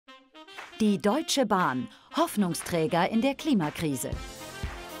Die Deutsche Bahn, Hoffnungsträger in der Klimakrise.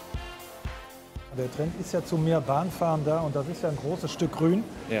 Der Trend ist ja zu mehr Bahnfahren da und das ist ja ein großes Stück Grün.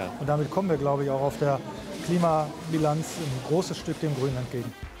 Ja. Und damit kommen wir, glaube ich, auch auf der Klimabilanz ein großes Stück dem Grün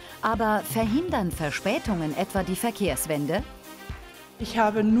entgegen. Aber verhindern Verspätungen etwa die Verkehrswende? Ich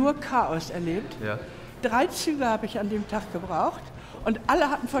habe nur Chaos erlebt. Ja. 3 Züge habe ich an dem Tag gebraucht und alle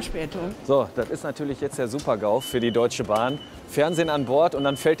hatten Verspätung. So, das ist natürlich jetzt der Super-GAU für die Deutsche Bahn. Fernsehen an Bord und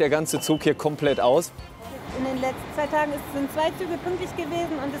dann fällt der ganze Zug hier komplett aus. In den letzten 2 Tagen sind 2 Züge pünktlich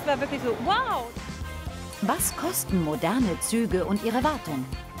gewesen und es war wirklich so, wow! Was kosten moderne Züge und ihre Wartung?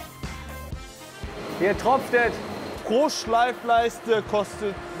 Hier tropft es. Pro Schleifleiste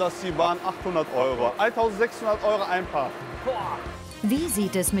kostet das die Bahn 800 €. 1.600 € ein Paar. Wie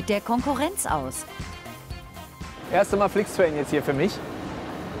sieht es mit der Konkurrenz aus? Erste Mal Flixtrain jetzt hier für mich.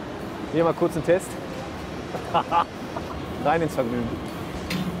 Hier mal kurz einen Test. Rein ins Vergnügen.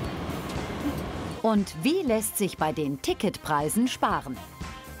 Und wie lässt sich bei den Ticketpreisen sparen?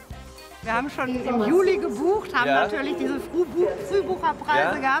 Wir haben schon im Juli gebucht, haben natürlich diese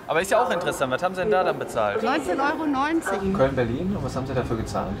Frühbucherpreise gehabt. Aber ist ja auch interessant. Was haben Sie denn da dann bezahlt? 19,90 €. Köln-Berlin. Und was haben Sie dafür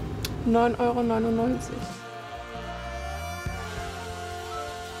gezahlt? 9,99 €.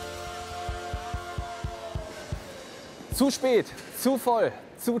 Zu spät, zu voll,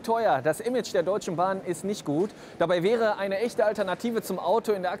 zu teuer. Das Image der Deutschen Bahn ist nicht gut. Dabei wäre eine echte Alternative zum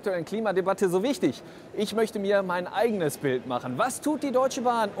Auto in der aktuellen Klimadebatte so wichtig. Ich möchte mir mein eigenes Bild machen. Was tut die Deutsche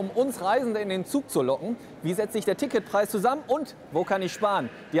Bahn, um uns Reisende in den Zug zu locken? Wie setzt sich der Ticketpreis zusammen und wo kann ich sparen?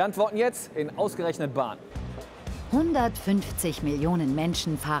 Die Antworten jetzt in Ausgerechnet Bahn. 150 Millionen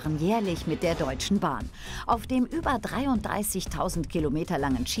Menschen fahren jährlich mit der Deutschen Bahn. Auf dem über 33.000 Kilometer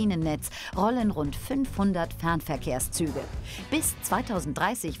langen Schienennetz rollen rund 500 Fernverkehrszüge. Bis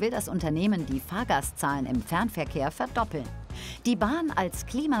 2030 will das Unternehmen die Fahrgastzahlen im Fernverkehr verdoppeln. Die Bahn als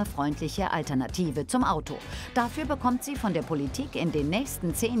klimafreundliche Alternative zum Auto. Dafür bekommt sie von der Politik in den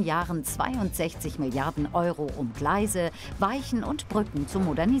nächsten 10 Jahren 62 Milliarden Euro, um Gleise, Weichen und Brücken zu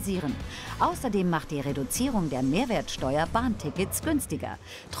modernisieren. Außerdem macht die Reduzierung der Mehrwertsteuer Bahntickets günstiger.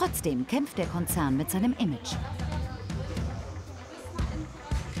 Trotzdem kämpft der Konzern mit seinem Image.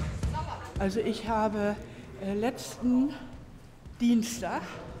 Also ich habe letzten Dienstag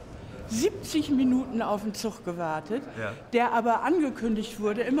 70 Minuten auf den Zug gewartet, der aber angekündigt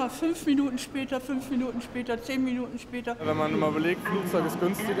wurde, immer 5 Minuten später, 5 Minuten später, 10 Minuten später. Wenn man mal überlegt, Flugzeug ist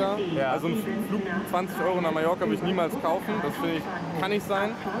günstiger, also ein Flug 20 € nach Mallorca würde ich niemals kaufen, das finde ich, kann nicht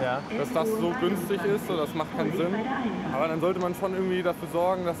sein, dass das so günstig ist, so, das macht keinen Sinn. Aber dann sollte man schon irgendwie dafür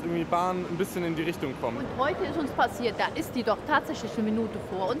sorgen, dass irgendwie Bahn ein bisschen in die Richtung kommt. Und heute ist uns passiert, da ist die doch tatsächlich eine Minute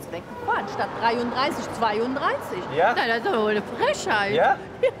vor uns weggefahren, statt 33, 32. Ja? Na, das ist doch eine Frechheit. Ja?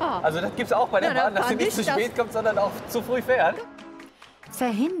 Ja. Also das gibt es auch bei der Bahn, dass sie nicht zu spät kommt, sondern auch zu früh fährt.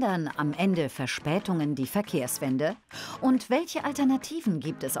 Verhindern am Ende Verspätungen die Verkehrswende? Und welche Alternativen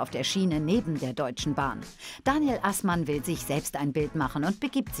gibt es auf der Schiene neben der Deutschen Bahn? Daniel Aßmann will sich selbst ein Bild machen und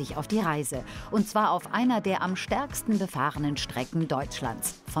begibt sich auf die Reise. Und zwar auf einer der am stärksten befahrenen Strecken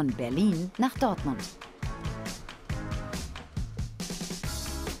Deutschlands, von Berlin nach Dortmund.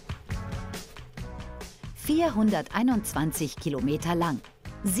 ...421 Kilometer lang,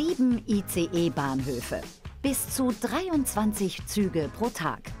 7 ICE-Bahnhöfe, bis zu 23 Züge pro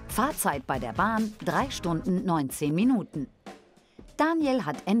Tag. Fahrzeit bei der Bahn 3 Stunden 19 Minuten. Daniel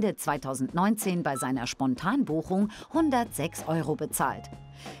hat Ende 2019 bei seiner Spontanbuchung 106 € bezahlt.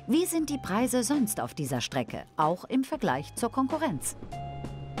 Wie sind die Preise sonst auf dieser Strecke, auch im Vergleich zur Konkurrenz?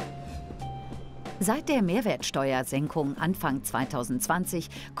 Seit der Mehrwertsteuersenkung Anfang 2020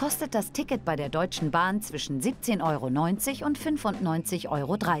 kostet das Ticket bei der Deutschen Bahn zwischen 17,90 € und 95,30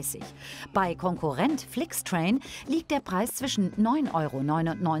 €. Bei Konkurrent Flixtrain liegt der Preis zwischen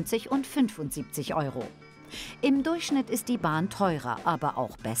 9,99 € und 75 €. Im Durchschnitt ist die Bahn teurer, aber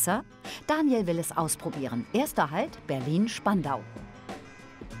auch besser? Daniel will es ausprobieren. Erster Halt Berlin-Spandau.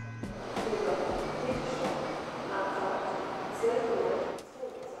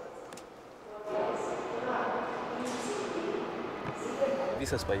 Wie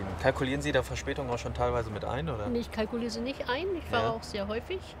ist das bei Ihnen? Kalkulieren Sie da Verspätungen auch schon teilweise mit ein? Oder? Ich kalkuliere sie nicht ein, ich fahre auch sehr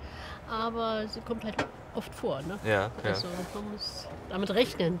häufig, aber sie kommt halt oft vor. Ne? Also man muss damit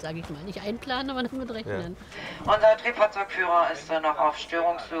rechnen, sage ich mal. Nicht einplanen, aber damit rechnen. Ja. Unser Triebfahrzeugführer ist noch auf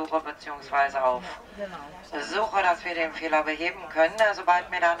Störungssuche bzw. auf Suche, dass wir den Fehler beheben können. Sobald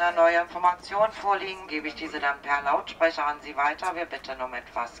mir dann eine neue Information vorliegen, gebe ich diese dann per Lautsprecher an Sie weiter. Wir bitten um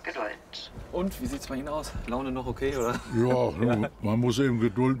etwas Geduld. Und, wie sieht es bei Ihnen aus? Laune noch okay, oder? Ja, man muss eben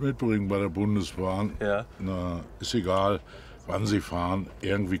Geduld mitbringen bei der Bundesbahn. Ja. Na, ist egal, wann Sie fahren,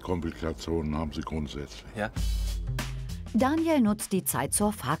 irgendwie Komplikationen haben Sie grundsätzlich. Ja. Daniel nutzt die Zeit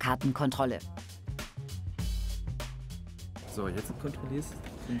zur Fahrkartenkontrolle. So, jetzt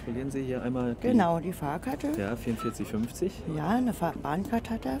kontrollieren Sie hier einmal die, genau, die Fahrkarte. Ja, 44,50. Ja, eine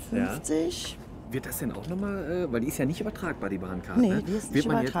Bahnkarte hat er, 50. Ja. Wird das denn auch nochmal, weil die ist ja nicht übertragbar, die Bahnkarte? Nee, die ist nicht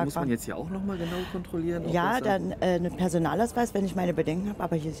übertragbar. Muss man jetzt hier auch nochmal genau kontrollieren? Ja, dann einen Personalausweis, wenn ich meine Bedenken habe,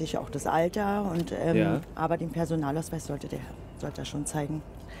 aber hier sehe ich auch das Alter. Und, aber den Personalausweis sollte er schon zeigen.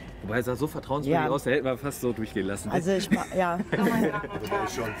 Wobei er sah so vertrauenswürdig aus, der hätten wir fast so durchgehen lassen. Also ja. Also da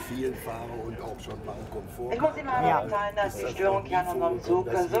ist schon viel Fahrer und auch schon Bahnkomfort. Ich muss Ihnen mal mitteilen, dass die Störung hier an unserem Zug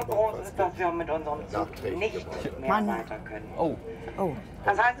so groß ist, dass wir mit unserem Zug nicht mehr weiter können. Oh.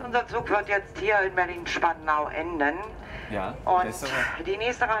 Das heißt, unser Zug wird jetzt hier in Berlin-Spandau enden. Ja. Und die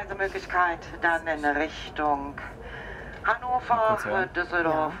nächste Reisemöglichkeit dann in Richtung Hannover,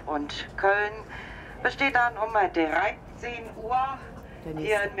 Düsseldorf und Köln besteht dann um 13 Uhr.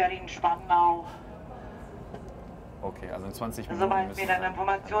 Hier in Berlin-Spandau. Okay, also in 20 Minuten. Sobald mir dann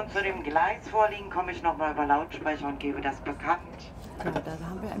Informationen zu dem Gleis vorliegen, komme ich nochmal über Lautsprecher und gebe das bekannt. Ja, da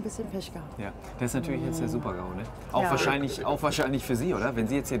haben wir ein bisschen Pech gehabt. Ja, das ist natürlich jetzt der Super-GAU, ne? Auch wahrscheinlich für Sie, oder? Wenn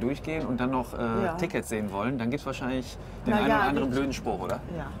Sie jetzt hier durchgehen und dann noch Tickets sehen wollen, dann gibt es wahrscheinlich den einen oder anderen blöden Spruch, oder?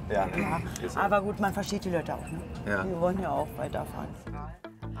 Ja. Aber gut, man versteht die Leute auch, ne? Ja. Die wollen ja auch weiterfahren.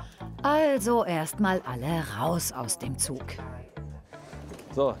 Also erstmal alle raus aus dem Zug.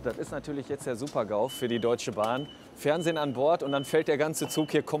 So, das ist natürlich jetzt der Super-GAU für die Deutsche Bahn. Fernsehen an Bord und dann fällt der ganze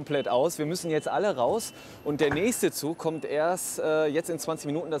Zug hier komplett aus. Wir müssen jetzt alle raus und der nächste Zug kommt erst jetzt in 20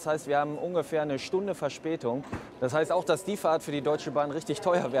 Minuten. Das heißt, wir haben ungefähr eine Stunde Verspätung. Das heißt auch, dass die Fahrt für die Deutsche Bahn richtig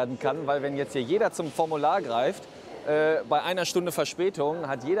teuer werden kann, weil wenn jetzt hier jeder zum Formular greift, bei einer Stunde Verspätung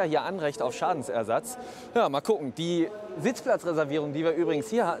hat jeder hier Anrecht auf Schadensersatz. Ja, mal gucken. Die Sitzplatzreservierungen, die wir übrigens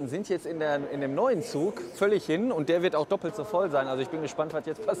hier hatten, sind jetzt in dem neuen Zug völlig hin und der wird auch doppelt so voll sein. Also ich bin gespannt, was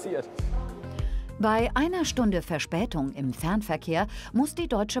jetzt passiert. Bei einer Stunde Verspätung im Fernverkehr muss die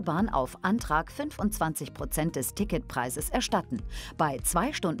Deutsche Bahn auf Antrag 25% des Ticketpreises erstatten. Bei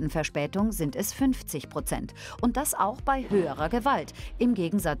 2 Stunden Verspätung sind es 50%. Und das auch bei höherer Gewalt, im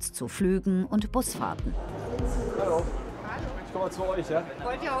Gegensatz zu Flügen und Busfahrten. Hallo. Ich komme mal zu euch, ja?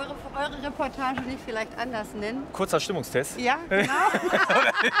 Wollt ihr eure Reportage nicht vielleicht anders nennen? Kurzer Stimmungstest. Ja, genau.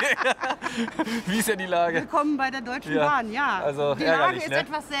 Wie ist denn die Lage? Willkommen bei der Deutschen Bahn, ja. Also die Lage ist ne?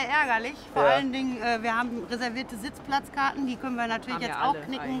 etwas sehr ärgerlich. Vor allen Dingen, wir haben reservierte Sitzplatzkarten, die können wir natürlich jetzt auch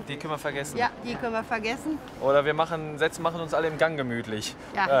knicken. Die können wir vergessen. Ja, die können wir vergessen. Oder wir machen uns alle im Gang gemütlich.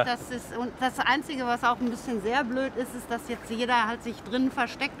 Ja, und das Einzige, was auch ein bisschen sehr blöd ist, ist, dass jetzt jeder halt sich drinnen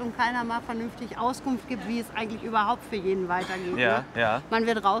versteckt und keiner mal vernünftig Auskunft gibt, wie es eigentlich überhaupt für jeden weitergeht. Ja, ne? ja. Man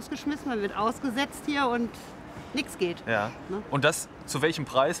wird rausgeschmissen, man wird ausgesetzt hier und nichts geht. Ja. Ne? Und das zu welchem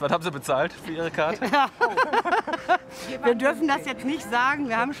Preis? Was haben Sie bezahlt für Ihre Karte? Ja. Wir dürfen das jetzt nicht sagen.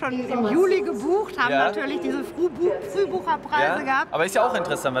 Wir haben schon im Juli gebucht, haben natürlich diese Frühbucherpreise gehabt. Aber ist ja auch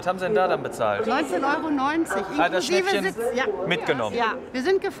interessant. Was haben Sie denn da dann bezahlt? 19,90 €. Das Schnäppchen mitgenommen. Ja. Wir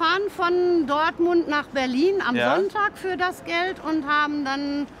sind gefahren von Dortmund nach Berlin am Sonntag für das Geld und haben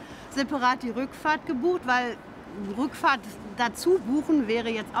dann separat die Rückfahrt gebucht, weil Rückfahrt dazu buchen wäre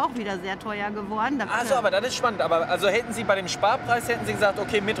jetzt auch wieder sehr teuer geworden. Also, aber das ist spannend. Aber also hätten Sie bei dem Sparpreis gesagt,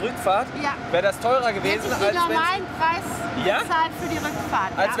 okay, mit Rückfahrt, wäre das teurer gewesen, als wenn Sie normalen Preis bezahlt für die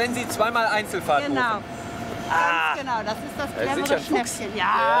Rückfahrt. Als wenn Sie zweimal Einzelfahrt buchen. Ganz genau, das ist das clevere Schnäppchen.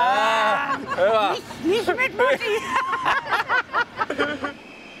 Ja. Nicht mit Mutti.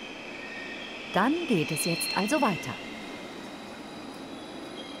 Dann geht es jetzt also weiter.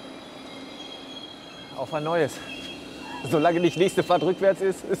 Auf ein neues. Solange nicht nächste Fahrt rückwärts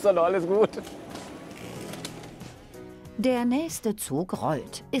ist, ist doch noch alles gut. Der nächste Zug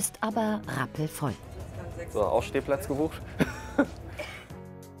rollt, ist aber rappelvoll. So, auch Stehplatz gebucht.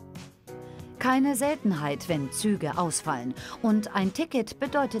 Keine Seltenheit, wenn Züge ausfallen. Und ein Ticket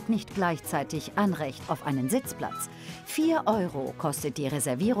bedeutet nicht gleichzeitig Anrecht auf einen Sitzplatz. 4 € kostet die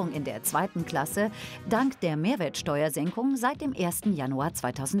Reservierung in der 2. Klasse dank der Mehrwertsteuersenkung seit dem 1. Januar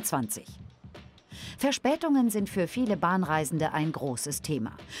 2020. Verspätungen sind für viele Bahnreisende ein großes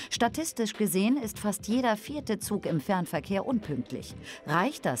Thema. Statistisch gesehen ist fast jeder 4. Zug im Fernverkehr unpünktlich.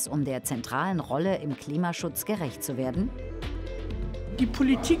 Reicht das, um der zentralen Rolle im Klimaschutz gerecht zu werden? Die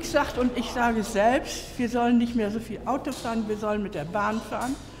Politik sagt, und ich sage es selbst, wir sollen nicht mehr so viel Auto fahren, wir sollen mit der Bahn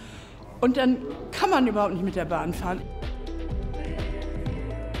fahren. Und dann kann man überhaupt nicht mit der Bahn fahren.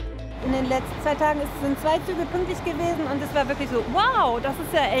 In den letzten 2 Tagen sind 2 Züge pünktlich gewesen und es war wirklich so, wow, das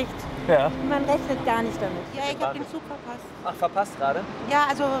ist ja echt. Ja. Man rechnet gar nicht damit. Ja, ich habe den Zug verpasst. Ach, verpasst gerade? Ja,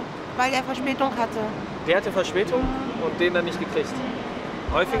 also weil er Verspätung hatte. Der hatte Verspätung und den dann nicht gekriegt.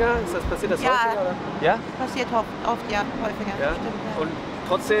 Häufiger? Passiert das häufiger? Oder? Ja? Passiert oft, ja, häufiger. Ja? Stimmt, ja. Und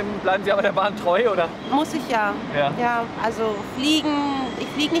Trotzdem bleiben Sie aber der Bahn treu, oder? Muss ich ja. Ja, also fliegen, ich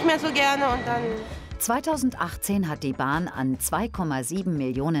fliege nicht mehr so gerne und dann... 2018 hat die Bahn an 2,7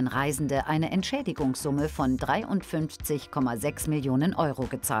 Millionen Reisende eine Entschädigungssumme von 53,6 Millionen Euro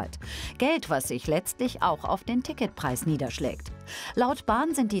gezahlt. Geld, was sich letztlich auch auf den Ticketpreis niederschlägt. Laut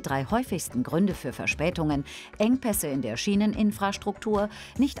Bahn sind die 3 häufigsten Gründe für Verspätungen Engpässe in der Schieneninfrastruktur,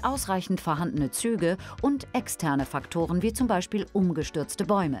 nicht ausreichend vorhandene Züge und externe Faktoren wie zum Beispiel umgestürzte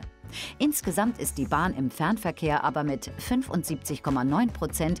Bäume. Insgesamt ist die Bahn im Fernverkehr aber mit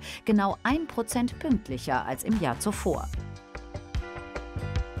 75,9% genau 1% pünktlicher als im Jahr zuvor.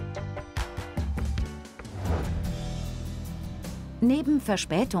 Neben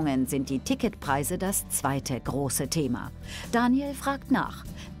Verspätungen sind die Ticketpreise das zweite große Thema. Daniel fragt nach.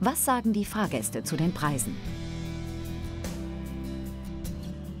 Was sagen die Fahrgäste zu den Preisen?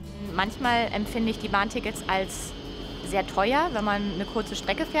 Manchmal empfinde ich die Bahntickets als sehr teuer, wenn man eine kurze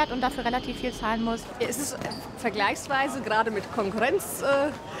Strecke fährt und dafür relativ viel zahlen muss. Es ist vergleichsweise gerade mit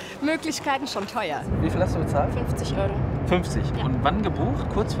Konkurrenzmöglichkeiten schon teuer. Wie viel hast du bezahlt? 50 Euro. 50. Ja. Und wann gebucht?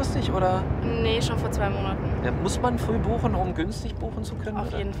 Kurzfristig oder? Nee, schon vor 2 Monaten. Ja, muss man früh buchen, um günstig buchen zu können?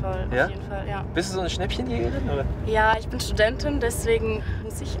 Auf jeden Fall, ja? Auf jeden Fall, ja. Bist du so eine Schnäppchenjägerin, oder? Ja, ich bin Studentin, deswegen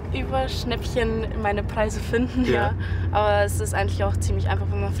muss ich über Schnäppchen meine Preise finden. Ja. Aber es ist eigentlich auch ziemlich einfach,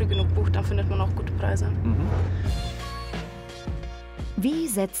 wenn man früh genug bucht, dann findet man auch gute Preise. Mhm. Wie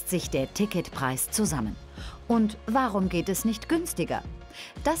setzt sich der Ticketpreis zusammen? Und warum geht es nicht günstiger?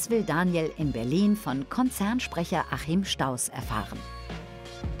 Das will Daniel in Berlin von Konzernsprecher Achim Staus erfahren.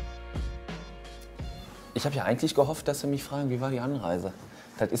 Ich habe ja eigentlich gehofft, dass Sie mich fragen, wie war die Anreise?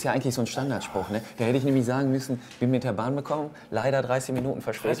 Das ist ja eigentlich so ein Standardspruch, ne? Da hätte ich nämlich sagen müssen, bin mit der Bahn gekommen, leider 30 Minuten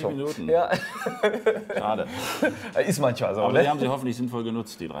Verspätung. 30 Minuten? Ja. Schade. Ist manchmal so. Aber ne? die haben Sie hoffentlich sinnvoll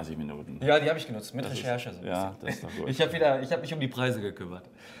genutzt, die 30 Minuten. Ja, die habe ich genutzt, mit Recherche. So ja, das ist doch gut. Ich habe mich um die Preise gekümmert.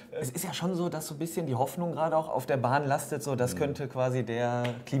 Es ist ja schon so, dass so ein bisschen die Hoffnung gerade auch auf der Bahn lastet, so das könnte quasi der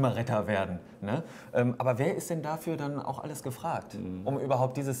Klimaretter werden. Ne? Aber wer ist denn dafür dann auch alles gefragt, um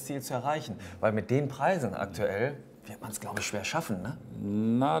überhaupt dieses Ziel zu erreichen? Weil mit den Preisen aktuell wird man es, glaube ich, schwer schaffen, ne?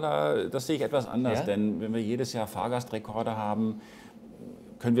 Na, das sehe ich etwas anders, Ja? denn wenn wir jedes Jahr Fahrgastrekorde haben,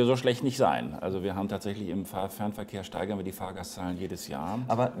 können wir so schlecht nicht sein. Also wir haben tatsächlich im Fernverkehr steigern wir die Fahrgastzahlen jedes Jahr.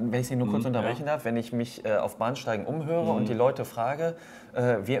 Aber wenn ich Sie nur kurz unterbrechen darf, wenn ich mich auf Bahnsteigen umhöre und die Leute frage,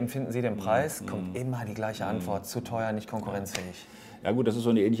 wie empfinden Sie den Preis, kommt immer die gleiche Antwort, zu teuer, nicht konkurrenzfähig. Ja gut, das ist so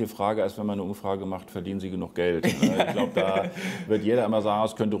eine ähnliche Frage, als wenn man eine Umfrage macht, verdienen Sie genug Geld? Ich glaube, da wird jeder immer sagen,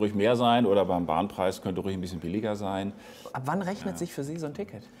 es könnte ruhig mehr sein oder beim Bahnpreis könnte ruhig ein bisschen billiger sein. Ab wann rechnet sich für Sie so ein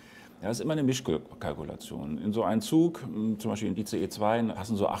Ticket? Ja, das ist immer eine Mischkalkulation. In so einen Zug, zum Beispiel in die ICE 2,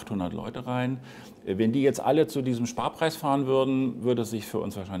 passen so 800 Leute rein. Wenn die jetzt alle zu diesem Sparpreis fahren würden, würde es sich für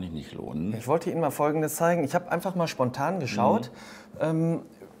uns wahrscheinlich nicht lohnen. Ich wollte Ihnen mal Folgendes zeigen. Ich habe einfach mal spontan geschaut.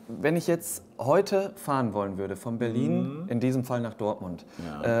 Wenn ich jetzt heute fahren wollen würde, von Berlin, in diesem Fall nach Dortmund,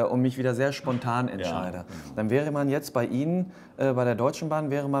 und mich wieder sehr spontan entscheide, dann wäre man jetzt bei Ihnen, bei der Deutschen Bahn,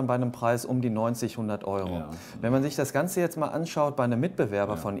 wäre man bei einem Preis um die 90, 100 Euro. Ja. Wenn man sich das Ganze jetzt mal anschaut bei einem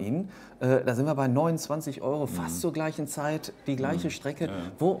Mitbewerber von Ihnen, da sind wir bei 29 Euro, fast zur gleichen Zeit, die gleiche Strecke. Ja.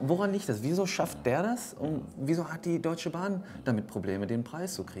 Woran liegt das? Wieso schafft der das? Und wieso hat die Deutsche Bahn damit Probleme, den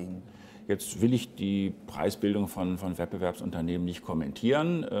Preis zu kriegen? Jetzt will ich die Preisbildung von Wettbewerbsunternehmen nicht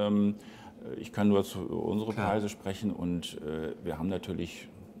kommentieren. Ich kann nur zu unseren Preise sprechen und wir haben natürlich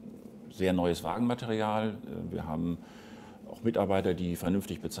sehr neues Wagenmaterial. Wir haben auch Mitarbeiter, die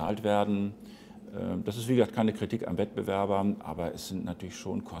vernünftig bezahlt werden. Das ist wie gesagt keine Kritik am Wettbewerber, aber es sind natürlich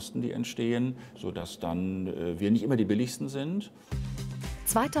schon Kosten, die entstehen, sodass dann wir nicht immer die billigsten sind.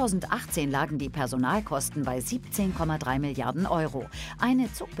 2018 lagen die Personalkosten bei 17,3 Milliarden Euro. Eine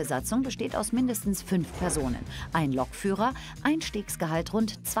Zugbesatzung besteht aus mindestens 5 Personen. Ein Lokführer, Einstiegsgehalt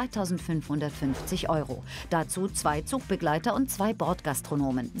rund 2.550 Euro. Dazu 2 Zugbegleiter und 2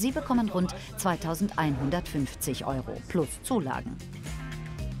 Bordgastronomen. Sie bekommen rund 2.150 Euro plus Zulagen.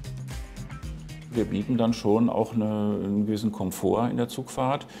 Wir bieten dann schon auch einen gewissen Komfort in der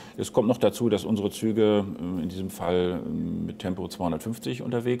Zugfahrt. Es kommt noch dazu, dass unsere Züge in diesem Fall mit Tempo 250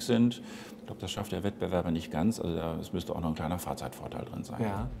 unterwegs sind. Ich glaube, das schafft der Wettbewerber nicht ganz. Also es müsste auch noch ein kleiner Fahrzeitvorteil drin sein.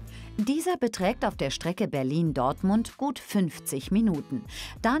 Ja. Dieser beträgt auf der Strecke Berlin-Dortmund gut 50 Minuten.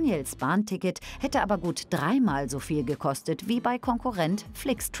 Daniels Bahnticket hätte aber gut 3-mal so viel gekostet wie bei Konkurrent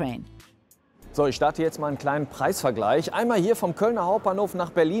Flixtrain. So, ich starte jetzt mal einen kleinen Preisvergleich. Einmal hier vom Kölner Hauptbahnhof nach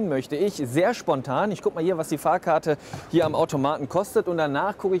Berlin möchte ich, sehr spontan. Ich gucke mal hier, was die Fahrkarte hier am Automaten kostet und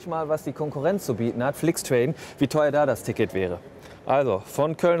danach gucke ich mal, was die Konkurrenz zu bieten hat, Flixtrain, wie teuer da das Ticket wäre. Also,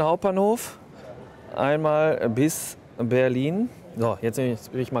 von Köln Hauptbahnhof einmal bis Berlin. So, jetzt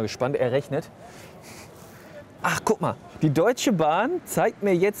bin ich mal gespannt, er rechnet. Ach, guck mal, die Deutsche Bahn zeigt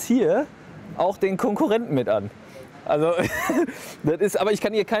mir jetzt hier auch den Konkurrenten mit an. Also, das ist, aber ich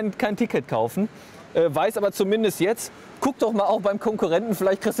kann hier kein Ticket kaufen. Weiß aber zumindest jetzt, guck doch mal auch beim Konkurrenten,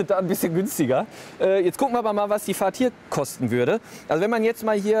 vielleicht kriegst du da ein bisschen günstiger. Jetzt gucken wir aber mal, was die Fahrt hier kosten würde. Also wenn man jetzt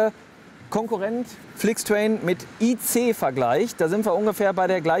mal hier Konkurrent Flixtrain mit IC vergleicht, da sind wir ungefähr bei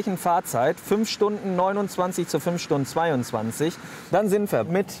der gleichen Fahrzeit, 5 Stunden 29 zu 5 Stunden 22. Dann sind wir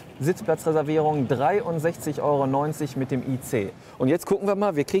mit Sitzplatzreservierung 63,90 € mit dem IC. Und jetzt gucken wir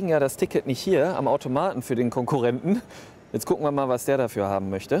mal, wir kriegen ja das Ticket nicht hier am Automaten für den Konkurrenten. Jetzt gucken wir mal, was der dafür haben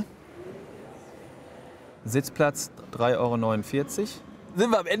möchte. Sitzplatz 3,49 €. Sind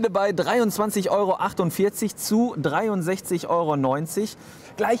wir am Ende bei 23,48 € zu 63,90 €.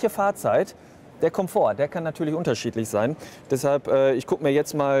 Gleiche Fahrzeit. Der Komfort, der kann natürlich unterschiedlich sein. Deshalb, ich gucke mir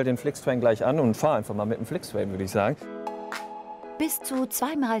jetzt mal den Flixtrain gleich an und fahre einfach mal mit dem Flixtrain, würde ich sagen. Bis zu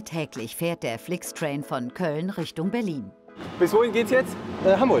 2-mal täglich fährt der Flixtrain von Köln Richtung Berlin. Bis wohin geht's jetzt?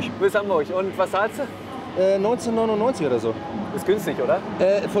 Hamburg. Bis Hamburg. Und was zahlst du? 19,99 oder so. Ist günstig, oder?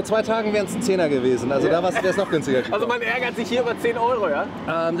 Vor 2 Tagen wären es ein Zehner gewesen. Also da wäre es noch günstiger. Also man ärgert sich hier über 10 €,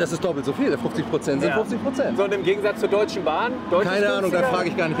 ja? Das ist doppelt so viel. 50% sind 50%. So, und im Gegensatz zur Deutschen Bahn? Keine Ahnung, da frage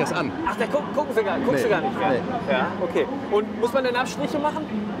ich gar nicht erst an. Ach, da gucken Sie gar nicht mehr? Nee. Ja, okay. Und muss man denn Abstriche machen?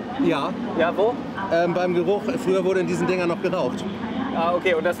 Ja. Ja, wo? Beim Geruch. Früher wurde in diesen Dingern noch geraucht. Ah,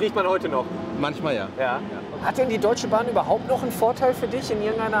 okay. Und das riecht man heute noch? Manchmal ja. Ja. Hat denn die Deutsche Bahn überhaupt noch einen Vorteil für dich in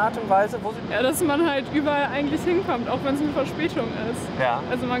irgendeiner Art und Weise? Ja, dass man halt überall eigentlich hinkommt, auch wenn es eine Verspätung ist. Ja.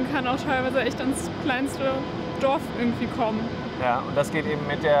 Also man kann auch teilweise echt ans kleinste Dorf irgendwie kommen. Ja, und das geht eben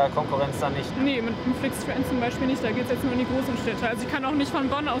mit der Konkurrenz dann nicht? Nee, mit dem Flixtrain zum Beispiel nicht. Da geht es jetzt nur in die großen Städte. Also ich kann auch nicht von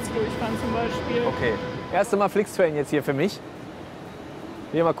Bonn aus durchfahren zum Beispiel. Okay. Erste Mal Flixtrain jetzt hier für mich.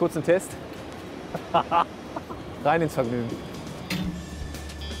 Hier mal kurz einen Test. Rein ins Vergnügen.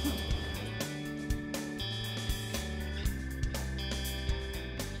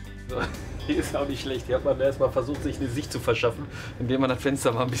 Hier ist auch nicht schlecht. Hier hat man erstmal versucht, sich eine Sicht zu verschaffen, indem man das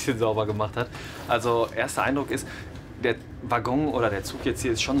Fenster mal ein bisschen sauber gemacht hat. Also erster Eindruck ist, der Waggon oder der Zug jetzt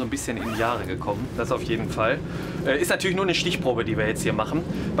hier ist schon so ein bisschen in die Jahre gekommen. Das auf jeden Fall. Ist natürlich nur eine Stichprobe, die wir jetzt hier machen.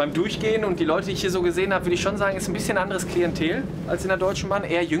 Beim Durchgehen und die Leute, die ich hier so gesehen habe, würde ich schon sagen, ist ein bisschen anderes Klientel als in der Deutschen Bahn.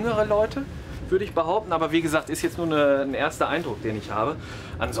 Eher jüngere Leute, würde ich behaupten. Aber wie gesagt, ist jetzt nur ein erster Eindruck, den ich habe.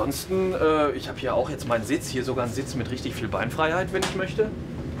 Ansonsten, ich habe hier auch jetzt meinen Sitz. Hier sogar einen Sitz mit richtig viel Beinfreiheit, wenn ich möchte.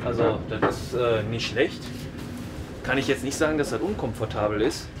 Also das ist nicht schlecht. Kann ich jetzt nicht sagen, dass das unkomfortabel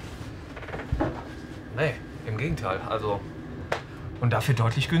ist. Nee, im Gegenteil. Also, und dafür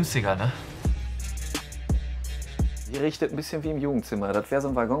deutlich günstiger, ne? Die richtet ein bisschen wie im Jugendzimmer. Das wäre so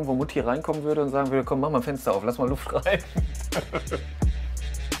ein Waggon, wo Mutti reinkommen würde und sagen würde, komm, mach mal ein Fenster auf, lass mal Luft rein.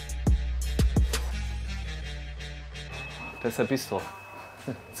 Das ist der Bistro.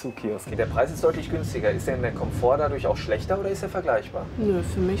 Zugkiosk. Der Preis ist deutlich günstiger. Ist denn der Komfort dadurch auch schlechter oder ist er vergleichbar? Nö,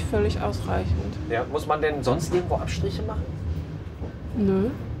 für mich völlig ausreichend. Ja, muss man denn sonst irgendwo Abstriche machen? Nö.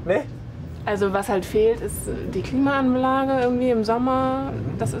 Nee? Also was halt fehlt, ist die Klimaanlage irgendwie im Sommer.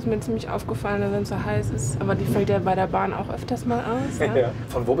 Das ist mir ziemlich aufgefallen, wenn es so heiß ist. Aber die fällt ja bei der Bahn auch öfters mal aus. Ja? Ja.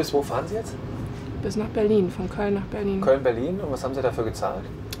 Von wo bis wo fahren Sie jetzt? Bis nach Berlin, von Köln nach Berlin. Köln-Berlin. Und was haben Sie dafür gezahlt?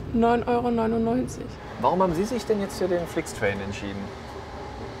 9,99 €. Warum haben Sie sich denn jetzt für den Flixtrain entschieden?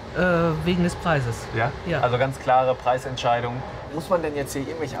 Wegen des Preises. Ja? Ja. Also ganz klare Preisentscheidung. Muss man denn jetzt hier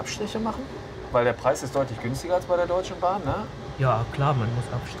irgendwelche Abstriche machen? Weil der Preis ist deutlich günstiger als bei der Deutschen Bahn, ne? Ja, klar, man muss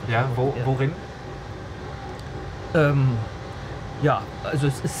Abstriche Ja, machen. worin? Ja, also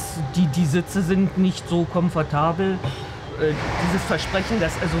es ist, die Sitze sind nicht so komfortabel. Dieses Versprechen,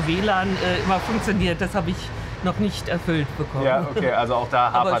 dass also WLAN immer funktioniert, das habe ich noch nicht erfüllt bekommen. Ja, okay, also auch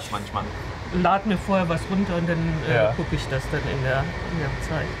da hapert es manchmal. Lad mir vorher was runter und dann gucke ich das dann in der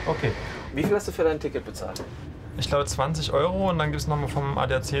Zeit. Okay. Wie viel hast du für dein Ticket bezahlt? Ich glaube 20 € und dann gibt es nochmal vom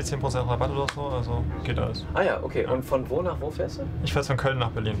ADAC 10% Rabatt oder so, also geht alles. Ah ja, okay. Und von wo nach wo fährst du? Ich fahre von Köln nach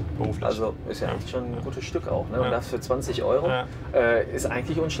Berlin, beruflich. Also ist ja eigentlich schon ein gutes Stück auch, ne? Und das für 20 € ist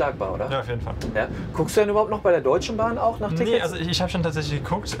eigentlich unschlagbar, oder? Ja, auf jeden Fall. Ja. Guckst du denn überhaupt noch bei der Deutschen Bahn auch nach Tickets? Nee, also ich habe schon tatsächlich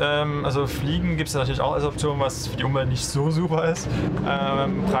geguckt. Also Fliegen gibt es natürlich auch als Option, was für die Umwelt nicht so super ist.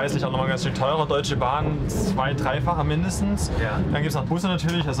 Preislich auch nochmal ganz schön teurer. Deutsche Bahn 2-, 3-facher mindestens. Ja. Dann gibt es noch Busse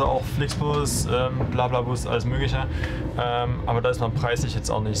natürlich, also auch Flixbus, Blablabus, alles mögliche. Aber da ist man preislich jetzt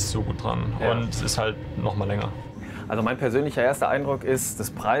auch nicht so gut dran. Ja. Und es ist halt noch mal länger. Also mein persönlicher erster Eindruck ist, das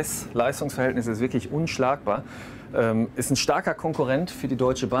Preis-Leistungs-Verhältnis ist wirklich unschlagbar. Ist ein starker Konkurrent für die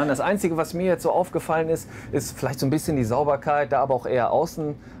Deutsche Bahn. Das Einzige, was mir jetzt so aufgefallen ist, ist vielleicht so ein bisschen die Sauberkeit, da aber auch eher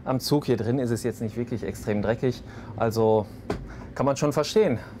außen am Zug. Hier drin ist es jetzt nicht wirklich extrem dreckig. Also kann man schon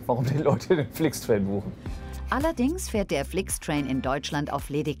verstehen, warum die Leute den Flixtrain buchen. Allerdings fährt der Flixtrain in Deutschland auf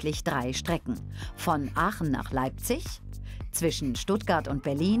lediglich 3 Strecken. Von Aachen nach Leipzig, zwischen Stuttgart und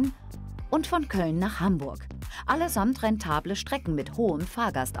Berlin und von Köln nach Hamburg. Allesamt rentable Strecken mit hohem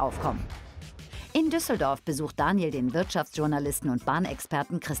Fahrgastaufkommen. In Düsseldorf besucht Daniel den Wirtschaftsjournalisten und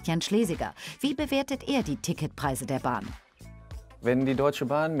Bahnexperten Christian Schlesiger. Wie bewertet er die Ticketpreise der Bahn? Wenn die Deutsche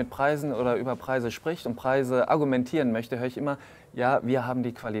Bahn mit Preisen oder über Preise spricht und Preise argumentieren möchte, höre ich immer, ja, wir haben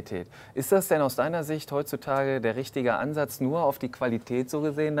die Qualität. Ist das denn aus deiner Sicht heutzutage der richtige Ansatz, nur auf die Qualität so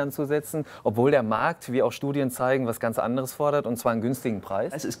gesehen dann zu setzen, obwohl der Markt, wie auch Studien zeigen, was ganz anderes fordert, und zwar einen günstigen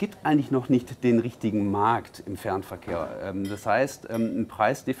Preis? Also es gibt eigentlich noch nicht den richtigen Markt im Fernverkehr. Das heißt, ein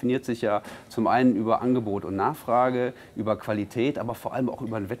Preis definiert sich ja zum einen über Angebot und Nachfrage, über Qualität, aber vor allem auch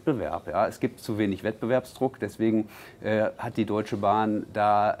über den Wettbewerb. Ja, es gibt zu wenig Wettbewerbsdruck, deswegen hat die Deutsche Bahn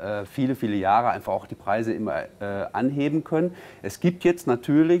da viele, viele Jahre einfach auch die Preise immer anheben können. Es gibt jetzt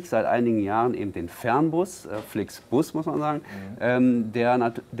natürlich seit einigen Jahren eben den Fernbus, Flixbus muss man sagen,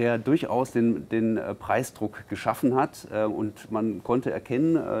 der durchaus den Preisdruck geschaffen hat. Und man konnte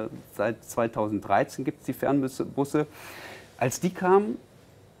erkennen, seit 2013 gibt es die Fernbusse. Als die kamen,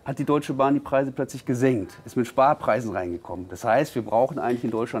 hat die Deutsche Bahn die Preise plötzlich gesenkt, ist mit Sparpreisen reingekommen. Das heißt, wir brauchen eigentlich in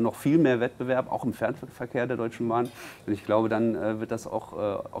Deutschland noch viel mehr Wettbewerb, auch im Fernverkehr der Deutschen Bahn. Und ich glaube, dann wird das auch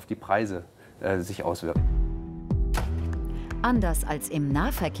auf die Preise sich auswirken. Anders als im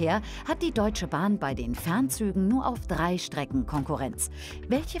Nahverkehr hat die Deutsche Bahn bei den Fernzügen nur auf 3 Strecken Konkurrenz.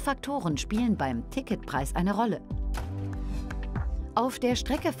 Welche Faktoren spielen beim Ticketpreis eine Rolle? Auf der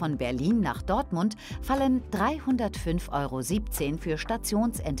Strecke von Berlin nach Dortmund fallen 305,17 € für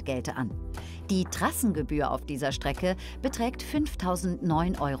Stationsentgelte an. Die Trassengebühr auf dieser Strecke beträgt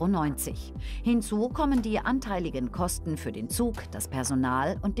 5.009,90 €. Hinzu kommen die anteiligen Kosten für den Zug, das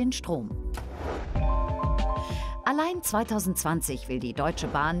Personal und den Strom. Allein 2020 will die Deutsche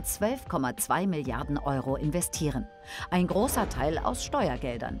Bahn 12,2 Milliarden € investieren. Ein großer Teil aus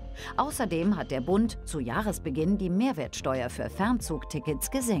Steuergeldern. Außerdem hat der Bund zu Jahresbeginn die Mehrwertsteuer für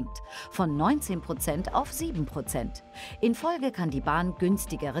Fernzugtickets gesenkt. Von 19% auf 7%. In Folge kann die Bahn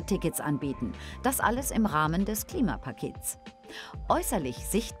günstigere Tickets anbieten. Das alles im Rahmen des Klimapakets. Äußerlich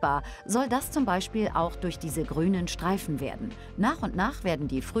sichtbar soll das zum Beispiel auch durch diese grünen Streifen werden. Nach und nach werden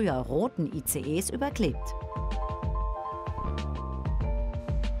die früher roten ICEs überklebt.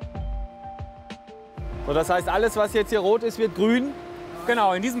 So, das heißt, alles, was jetzt hier rot ist, wird grün?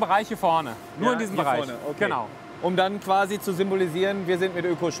 Genau, in diesem Bereich hier vorne. Nur in diesem Bereich. Vorne. Okay. Genau. Um dann quasi zu symbolisieren, wir sind mit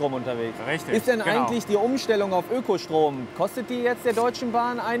Ökostrom unterwegs. Richtig. Ist denn eigentlich die Umstellung auf Ökostrom, kostet die jetzt der Deutschen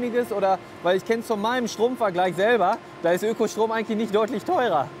Bahn einiges? Oder, weil ich kenne es von meinem Stromvergleich selber, da ist Ökostrom eigentlich nicht deutlich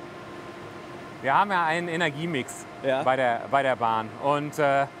teurer. Wir haben ja einen Energiemix bei der Bahn. Und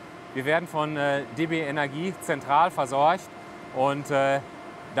wir werden von DB Energie zentral versorgt. Und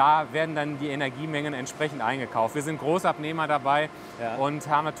da werden dann die Energiemengen entsprechend eingekauft. Wir sind Großabnehmer dabei und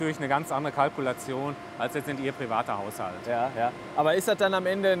haben natürlich eine ganz andere Kalkulation als jetzt in Ihr privater Haushalt. Ja. Aber ist das dann am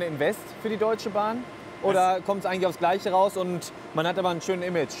Ende ein Invest für die Deutsche Bahn? Oder kommt es eigentlich aufs Gleiche raus und man hat aber einen schönen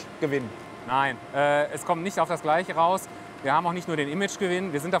Imagegewinn? Nein, es kommt nicht auf das Gleiche raus. Wir haben auch nicht nur den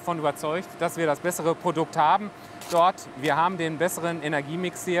Imagegewinn, wir sind davon überzeugt, dass wir das bessere Produkt haben dort. Wir haben den besseren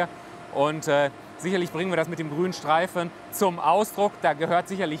Energiemix hier und sicherlich bringen wir das mit dem grünen Streifen zum Ausdruck, da gehört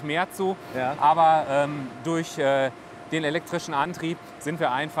sicherlich mehr zu. Aber durch den elektrischen Antrieb sind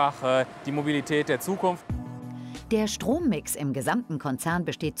wir einfach die Mobilität der Zukunft. Der Strommix im gesamten Konzern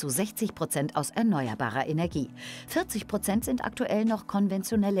besteht zu 60% aus erneuerbarer Energie. 40% sind aktuell noch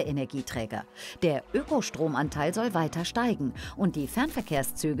konventionelle Energieträger. Der Ökostromanteil soll weiter steigen und die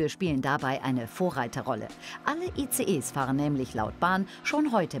Fernverkehrszüge spielen dabei eine Vorreiterrolle. Alle ICEs fahren nämlich laut Bahn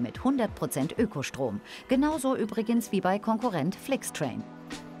schon heute mit 100% Ökostrom. Genauso übrigens wie bei Konkurrent Flixtrain.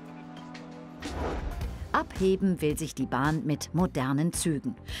 Abheben will sich die Bahn mit modernen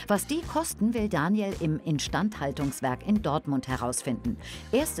Zügen. Was die kosten, will Daniel im Instandhaltungswerk in Dortmund herausfinden.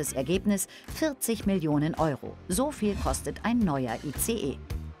 Erstes Ergebnis: 40 Millionen €. So viel kostet ein neuer ICE.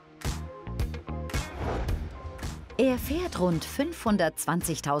 Er fährt rund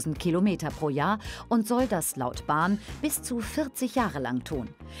 520.000 Kilometer pro Jahr und soll das laut Bahn bis zu 40 Jahre lang tun.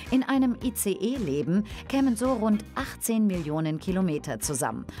 In einem ICE-Leben kämen so rund 18 Millionen Kilometer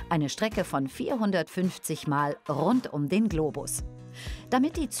zusammen. Eine Strecke von 450 Mal rund um den Globus.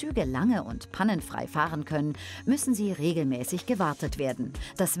 Damit die Züge lange und pannenfrei fahren können, müssen sie regelmäßig gewartet werden.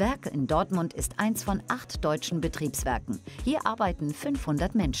 Das Werk in Dortmund ist eins von 8 deutschen Betriebswerken. Hier arbeiten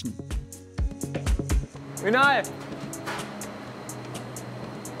 500 Menschen. Final!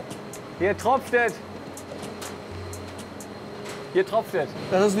 Hier tropft es. Hier tropft es.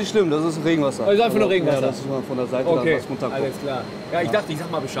 Das ist nicht schlimm, das ist Regenwasser. Das ist einfach nur Regenwasser? Ja, das ist mal von der Seite okay. dann was runterkommt. Alles klar. Ja, ich dachte, ich sag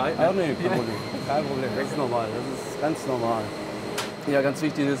mal Bescheid. Ja, nee, kein Problem. Kein Problem, das ist normal, das ist ganz normal. Ja, ganz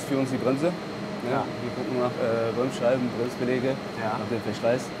wichtig ist für uns die Bremse. Ja. Wir gucken nach Bremsscheiben, Bremsbeläge, nach dem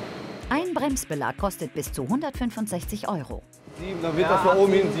Verschleiß. Ein Bremsbelag kostet bis zu 165 €. 7, dann wird das da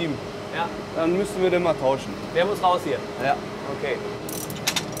oben hin 7. Ja. Dann müssten wir den mal tauschen. Der muss raus hier? Ja. Okay.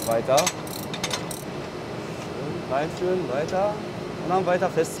 Weiter. Schön reinführen, weiter. Und dann weiter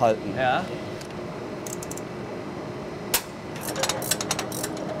festhalten. Ja.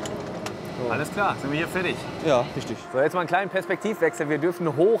 So. Alles klar, sind wir hier fertig? Ja, richtig. So, jetzt mal einen kleinen Perspektivwechsel. Wir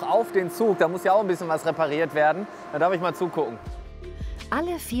dürfen hoch auf den Zug. Da muss ja auch ein bisschen was repariert werden. Da darf ich mal zugucken.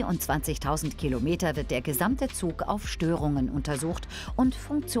 Alle 24.000 Kilometer wird der gesamte Zug auf Störungen untersucht und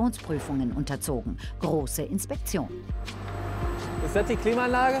Funktionsprüfungen unterzogen. Große Inspektion. Ist das die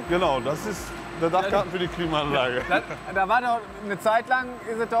Klimaanlage? Genau, das ist der Dachgarten für die Klimaanlage. Da war doch eine Zeit lang,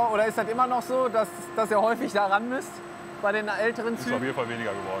 ist das immer noch so, dass ihr häufig da ran müsst bei den älteren Zügen? Ist auf jeden Fall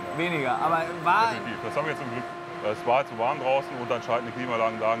weniger geworden. Ja. Weniger, aber war... Definitiv. Das haben wir jetzt zum Glück. Es war zu warm draußen und dann schalten die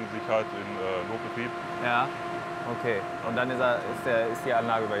Klimaanlagen sich halt in Notbetrieb. Ja. Okay, und dann ist die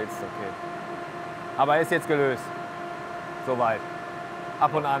Anlage überhitzt, okay. Aber ist jetzt gelöst. Soweit.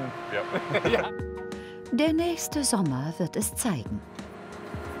 Ab und an. Ja. Ja. Der nächste Sommer wird es zeigen.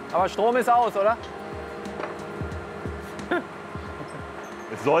 Aber Strom ist aus, oder?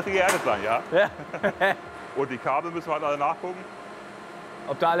 Es sollte geerdet sein, ja. Ja. Und die Kabel müssen wir halt alle nachgucken.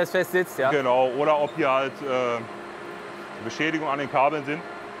 Ob da alles fest sitzt, ja? Genau, oder ob hier halt Beschädigungen an den Kabeln sind.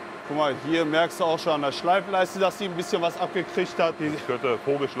 Guck mal, hier merkst du auch schon an der Schleifleiste, dass sie ein bisschen was abgekriegt hat. Das könnte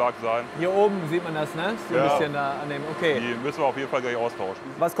Vogelschlag sein. Hier oben sieht man das, ne? So ein bisschen da an dem, okay. Die müssen wir auf jeden Fall gleich austauschen.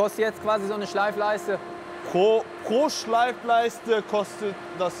 Was kostet jetzt quasi so eine Schleifleiste? Pro Schleifleiste kostet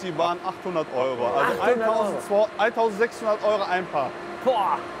das die Bahn 800 €. Also 1.600 € ein Paar.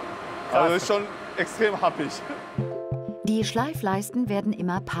 Boah! Also das ist schon extrem happig. Die Schleifleisten werden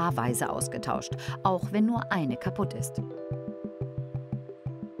immer paarweise ausgetauscht, auch wenn nur eine kaputt ist.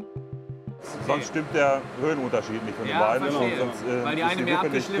 Sonst stimmt der Höhenunterschied nicht von den beiden. Weil die eine mehr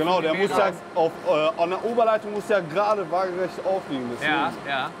abgeschliffen. Genau, der muss ja an der Oberleitung muss ja gerade waagerecht aufliegen. Deswegen. Ja,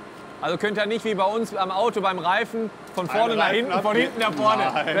 ja. Also könnt ihr nicht wie bei uns am Auto beim Reifen von vorne nach hinten, von hinten nach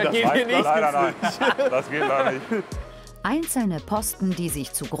vorne. Nein, das geht hier nicht. Nein. Das geht leider nicht. Einzelne Posten, die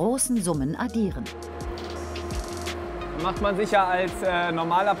sich zu großen Summen addieren. Da macht man sich ja als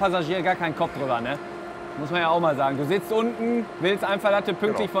normaler Passagier gar keinen Kopf drüber, ne? Muss man ja auch mal sagen. Du sitzt unten, willst einfach, dass du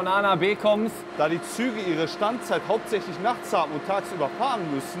pünktlich von A nach B kommst. Da die Züge ihre Standzeit hauptsächlich nachts haben und tagsüber fahren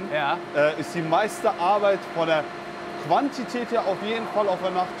müssen, ist die meiste Arbeit von der Quantität ja auf jeden Fall auf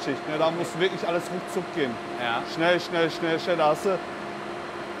der Nachtschicht. Ne? Da muss wirklich alles ruckzuck gehen. Ja. Schnell. Da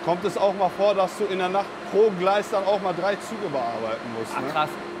kommt es auch mal vor, dass du in der Nacht pro Gleis dann auch mal 3 Züge bearbeiten musst. Ach, ne? krass.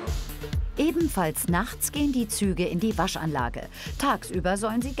 Ebenfalls nachts gehen die Züge in die Waschanlage. Tagsüber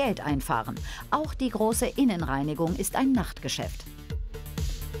sollen sie Geld einfahren. Auch die große Innenreinigung ist ein Nachtgeschäft.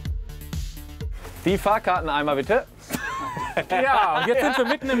 Die Fahrkarten einmal bitte. Ja, und jetzt sind wir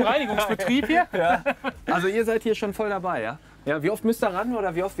mitten im Reinigungsbetrieb hier. Ja. Also ihr seid hier schon voll dabei, ja? Ja, wie oft müsst ihr ran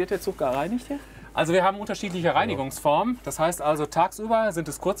oder wie oft wird der Zug gereinigt hier? Also wir haben unterschiedliche Reinigungsformen. Das heißt also tagsüber sind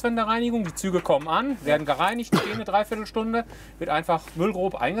es Kurzwendereinigung. Die Züge kommen an, werden gereinigt, stehen eine Dreiviertelstunde, wird einfach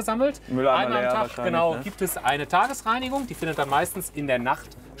müllgrob eingesammelt. Einmal am Tag gibt es eine Tagesreinigung. Die findet dann meistens in der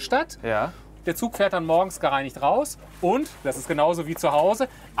Nacht statt. Ja. Der Zug fährt dann morgens gereinigt raus. Und, das ist genauso wie zu Hause,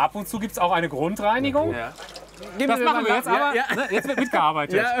 ab und zu gibt es auch eine Grundreinigung. Ja. Das machen wir jetzt, aber jetzt wird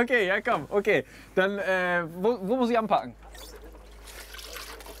mitgearbeitet. Ja, okay, ja komm, okay. Dann, wo muss ich anpacken?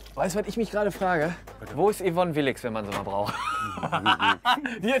 Weißt du, was ich mich gerade frage? Bitte? Wo ist Yvonne Willix, wenn man sie mal braucht?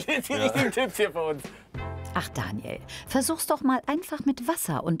 Die hat jetzt die richtigen Tipps hier für uns. Ach Daniel, versuch's doch mal einfach mit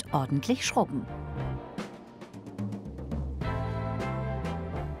Wasser und ordentlich schrubben.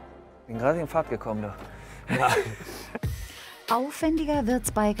 Bin gerade in Fahrt gekommen, du. Ja. Aufwendiger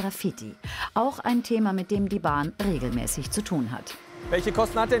wird's bei Graffiti. Auch ein Thema, mit dem die Bahn regelmäßig zu tun hat. Welche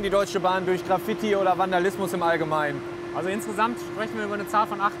Kosten hat denn die Deutsche Bahn durch Graffiti oder Vandalismus im Allgemeinen? Also insgesamt sprechen wir über eine Zahl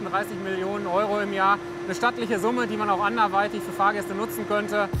von 38 Millionen € im Jahr. Eine stattliche Summe, die man auch anderweitig für Fahrgäste nutzen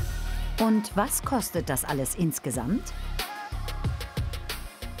könnte. Und was kostet das alles insgesamt?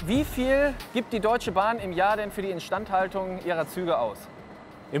 Wie viel gibt die Deutsche Bahn im Jahr denn für die Instandhaltung ihrer Züge aus?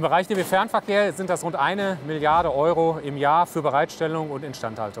 Im Bereich der Fernverkehr sind das rund 1 Milliarde € im Jahr für Bereitstellung und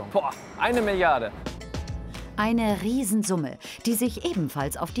Instandhaltung. Boah, 1 Milliarde. Eine Riesensumme, die sich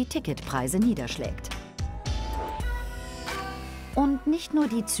ebenfalls auf die Ticketpreise niederschlägt. Und nicht nur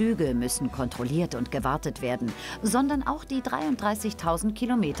die Züge müssen kontrolliert und gewartet werden, sondern auch die 33.000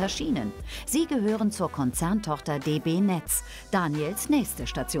 Kilometer Schienen. Sie gehören zur Konzerntochter DB Netz, Daniels nächste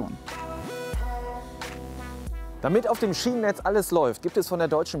Station. Damit auf dem Schienennetz alles läuft, gibt es von der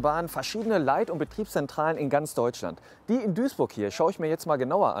Deutschen Bahn verschiedene Leit- und Betriebszentralen in ganz Deutschland. Die in Duisburg hier schaue ich mir jetzt mal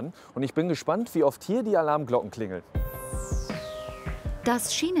genauer an und ich bin gespannt, wie oft hier die Alarmglocken klingeln.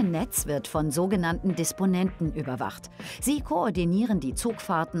 Das Schienennetz wird von sogenannten Disponenten überwacht. Sie koordinieren die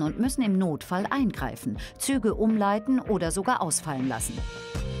Zugfahrten und müssen im Notfall eingreifen, Züge umleiten oder sogar ausfallen lassen.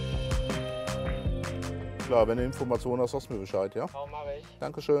 Klar, wenn du Informationen hast, sagst du mir Bescheid, ja? Genau, mache ich.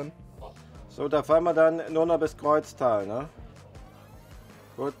 Dankeschön. So, da fahren wir dann nur noch bis Kreuztal, ne?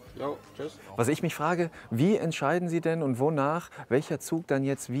 Gut, jo, tschüss. Was ich mich frage, wie entscheiden Sie denn und wonach, welcher Zug dann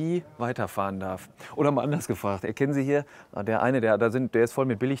jetzt wie weiterfahren darf? Oder mal anders gefragt, erkennen Sie hier, der eine, der ist voll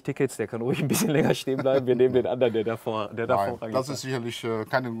mit Billigtickets, der kann ruhig ein bisschen länger stehen bleiben, wir nehmen den anderen, der davor Nein, das ist sicherlich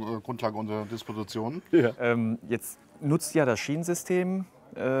keine Grundlage unserer Disposition. Ja. Jetzt nutzt ja das Schienensystem,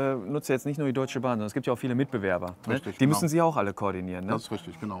 nutzt ja jetzt nicht nur die Deutsche Bahn, sondern es gibt ja auch viele Mitbewerber. Richtig, ne? Die müssen Sie auch alle koordinieren. Ne? Das ist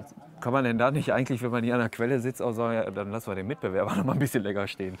richtig, genau. Kann man denn da nicht eigentlich, wenn man hier an der Quelle sitzt, auch sagen, ja, dann lassen wir den Mitbewerber noch mal ein bisschen länger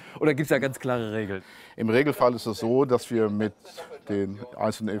stehen? Oder gibt es da ganz klare Regeln? Im Regelfall ist es so, dass wir mit den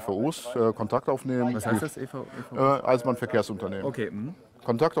einzelnen EVOs Kontakt aufnehmen. Was heißt das, EVO? Eisenbahnverkehrsunternehmen. Okay.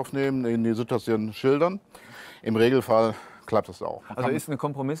 Kontakt aufnehmen, in die Situation schildern. Im Regelfall klappt das auch. Also ist eine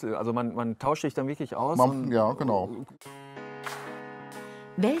Kompromiss, also man tauscht sich dann wirklich aus? Ja, genau.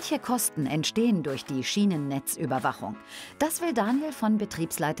 Welche Kosten entstehen durch die Schienennetzüberwachung? Das will Daniel von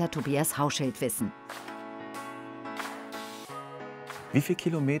Betriebsleiter Tobias Hauschild wissen. Wie viele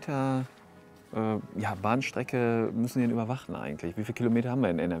Kilometer Bahnstrecke müssen Sie denn überwachen eigentlich? Wie viele Kilometer haben wir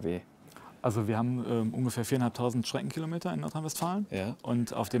in NRW? Also wir haben ungefähr 4.500 Streckenkilometer in Nordrhein-Westfalen. Ja.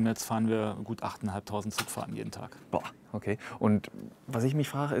 Und auf dem Netz fahren wir gut 8.500 Zugfahrten jeden Tag. Boah, okay. Und was ich mich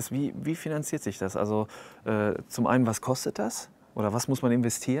frage, ist, wie finanziert sich das? Also zum einen, was kostet das? Oder was muss man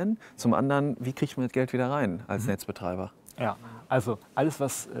investieren? Zum anderen, wie kriegt man das Geld wieder rein als Netzbetreiber? Ja, also alles,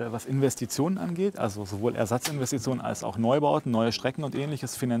 was Investitionen angeht, also sowohl Ersatzinvestitionen als auch Neubauten, neue Strecken und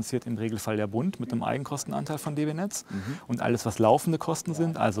Ähnliches, finanziert im Regelfall der Bund mit einem Eigenkostenanteil von DB Netz. Und alles, was laufende Kosten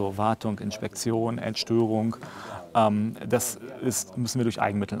sind, also Wartung, Inspektion, Entstörung, müssen wir durch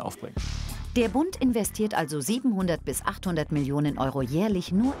Eigenmittel aufbringen. Der Bund investiert also 700 bis 800 Millionen Euro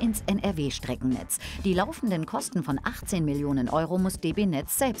jährlich nur ins NRW-Streckennetz. Die laufenden Kosten von 18 Millionen Euro muss DB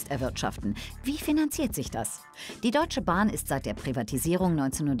Netz selbst erwirtschaften. Wie finanziert sich das? Die Deutsche Bahn ist seit der Privatisierung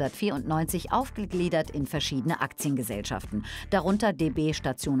 1994 aufgegliedert in verschiedene Aktiengesellschaften, darunter DB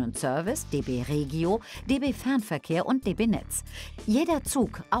Station und Service, DB Regio, DB Fernverkehr und DB Netz. Jeder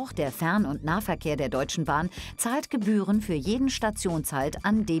Zug, auch der Fern- und Nahverkehr der Deutschen Bahn, zahlt Gebühren für jeden Stationshalt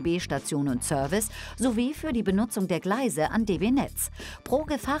an DB Station und Service sowie für die Benutzung der Gleise an DB Netz. Pro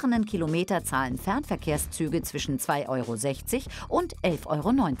gefahrenen Kilometer zahlen Fernverkehrszüge zwischen 2,60 € und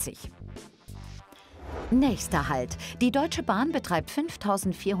 11,90 €. Nächster Halt. Die Deutsche Bahn betreibt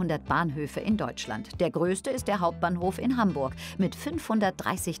 5.400 Bahnhöfe in Deutschland. Der größte ist der Hauptbahnhof in Hamburg mit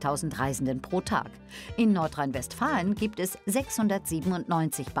 530.000 Reisenden pro Tag. In Nordrhein-Westfalen gibt es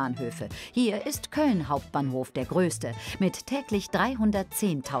 697 Bahnhöfe. Hier ist Köln Hauptbahnhof der größte mit täglich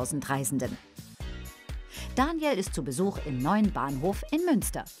 310.000 Reisenden. Daniel ist zu Besuch im neuen Bahnhof in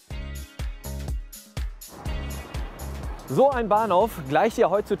Münster. So ein Bahnhof gleicht ja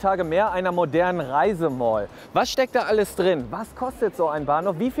heutzutage mehr einer modernen Reisemall. Was steckt da alles drin? Was kostet so ein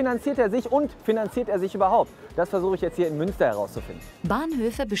Bahnhof? Wie finanziert er sich und finanziert er sich überhaupt? Das versuche ich jetzt hier in Münster herauszufinden.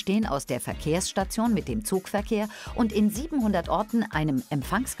 Bahnhöfe bestehen aus der Verkehrsstation mit dem Zugverkehr und in 700 Orten einem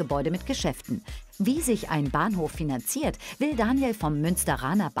Empfangsgebäude mit Geschäften. Wie sich ein Bahnhof finanziert, will Daniel vom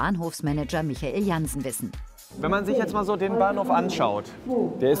Münsteraner Bahnhofsmanager Michael Jansen wissen. Wenn man sich jetzt mal so den Bahnhof anschaut,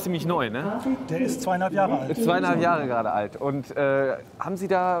 der ist ziemlich neu, ne? Der ist 2,5 Jahre alt. Ist 2,5 Jahre gerade alt. Und haben Sie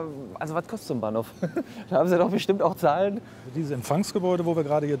da, also was kostet so ein Bahnhof? Da haben Sie doch bestimmt auch Zahlen. Dieses Empfangsgebäude, wo wir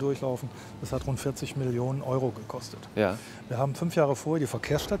gerade hier durchlaufen, das hat rund 40 Millionen Euro gekostet. Ja. Wir haben 5 Jahre vorher die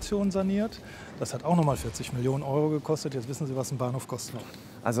Verkehrsstation saniert. Das hat auch nochmal 40 Millionen Euro gekostet. Jetzt wissen Sie, was ein Bahnhof kostet.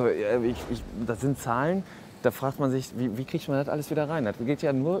 Also das sind Zahlen. Da fragt man sich, wie kriegt man das alles wieder rein? Das geht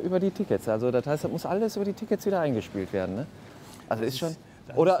ja nur über die Tickets. Also das heißt, das muss alles über die Tickets wieder eingespielt werden. Ne? Also ist schon.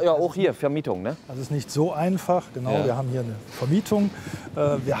 Oder ja, auch hier Vermietung. Ne? Das ist nicht so einfach. Genau, ja. Wir haben hier eine Vermietung.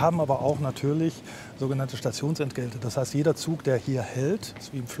 Wir haben aber auch natürlich sogenannte Stationsentgelte. Das heißt, jeder Zug, der hier hält,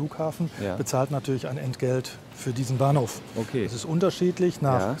 ist wie im Flughafen, bezahlt natürlich ein Entgelt für diesen Bahnhof. Okay. Das ist unterschiedlich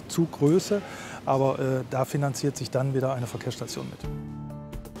nach Zuggröße, aber da finanziert sich dann wieder eine Verkehrsstation mit.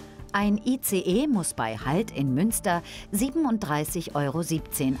 Ein ICE muss bei Halt in Münster 37,17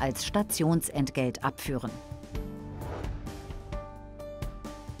 € als Stationsentgelt abführen.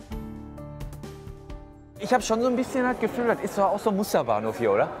 Ich habe schon so ein bisschen das Gefühl, das ist doch auch so ein Musterbahnhof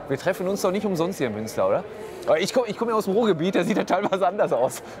hier, oder? Wir treffen uns doch nicht umsonst hier in Münster, oder? Aber ich komm ja aus dem Ruhrgebiet, da sieht ja teilweise anders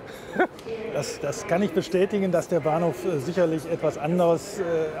aus. Das kann ich bestätigen, dass der Bahnhof sicherlich etwas anderes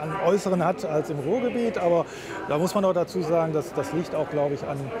an Äußeren hat als im Ruhrgebiet. Aber da muss man auch dazu sagen, dass das liegt auch, glaube ich,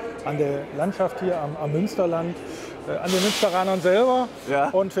 an der Landschaft hier, am Münsterland, an den Münsteranern selber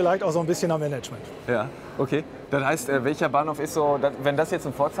und vielleicht auch so ein bisschen am Management. Ja, okay. Das heißt, welcher Bahnhof ist so, wenn das jetzt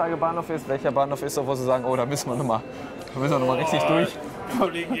ein Vorzeigebahnhof ist, welcher Bahnhof ist so, wo Sie sagen, oh, da müssen wir noch mal richtig durch?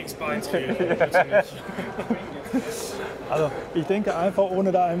 Kollegen X-Beins Also ich denke einfach,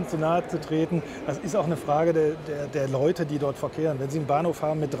 ohne da einem zu nahe zu treten, das ist auch eine Frage der Leute, die dort verkehren. Wenn Sie einen Bahnhof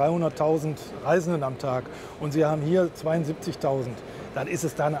haben mit 300.000 Reisenden am Tag und Sie haben hier 72.000, dann ist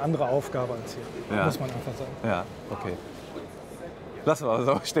es da eine andere Aufgabe als hier, muss man einfach sagen. Ja, okay. Lassen wir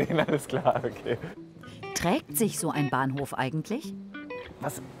so stehen, alles klar, okay. Trägt sich so ein Bahnhof eigentlich?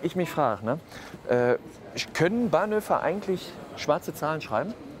 Was ich mich frage, ne? Können Bahnhöfe eigentlich schwarze Zahlen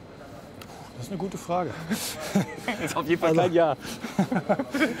schreiben? Das ist eine gute Frage. Ist auf jeden Fall kein Ja.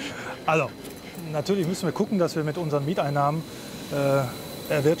 Also, natürlich müssen wir gucken, dass wir mit unseren Mieteinnahmen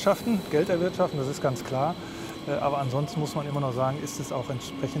Geld erwirtschaften, das ist ganz klar. Aber ansonsten muss man immer noch sagen, ist es auch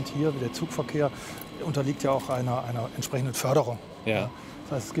entsprechend hier, der Zugverkehr unterliegt ja auch einer entsprechenden Förderung. Ja.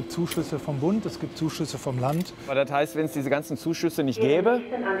 Das heißt, es gibt Zuschüsse vom Bund, es gibt Zuschüsse vom Land. Aber das heißt, wenn es diese ganzen Zuschüsse nicht gäbe,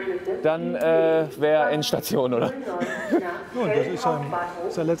 dann wäre Endstation, oder? Nun, das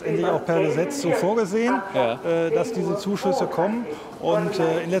ist ja letztendlich auch per Gesetz so vorgesehen, dass diese Zuschüsse kommen. Und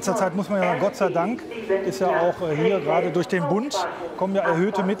in letzter Zeit muss man ja, Gott sei Dank, ist ja auch hier gerade durch den Bund, kommen ja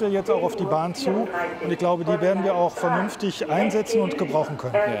erhöhte Mittel jetzt auch auf die Bahn zu. Und ich glaube, die werden wir auch vernünftig einsetzen und gebrauchen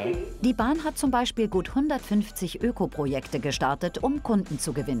können. Ja. Die Bahn hat zum Beispiel gut 150 Ökoprojekte gestartet, um Kunden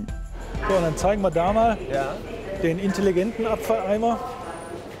zu gewinnen. So, und dann zeigen wir da mal den intelligenten Abfalleimer.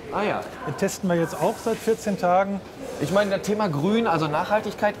 Ah ja. Den testen wir jetzt auch seit 14 Tagen. Ich meine, das Thema Grün, also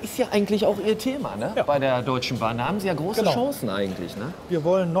Nachhaltigkeit, ist ja eigentlich auch Ihr Thema, ne? Bei der Deutschen Bahn. Da haben Sie ja große Chancen eigentlich, ne? Wir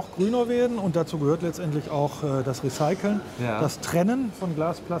wollen noch grüner werden und dazu gehört letztendlich auch das Recyceln, das Trennen von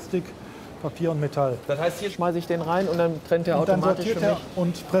Glas, Plastik, Papier und Metall. Das heißt, hier schmeiße ich den rein und dann trennt er automatisch für mich?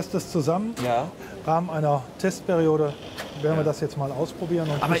 Und presst es zusammen. Ja. Im Rahmen einer Testperiode werden wir das jetzt mal ausprobieren.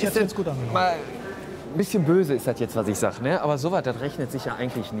 Und aber ist jetzt gut angenommen. Ein bisschen böse ist das jetzt, was ich sage, ne? Aber sowas, das rechnet sich ja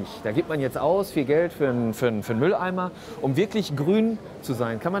eigentlich nicht. Da gibt man jetzt aus viel Geld für einen Mülleimer, um wirklich grün zu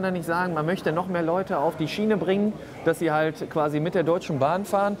sein. Kann man da nicht sagen, man möchte noch mehr Leute auf die Schiene bringen, dass sie halt quasi mit der Deutschen Bahn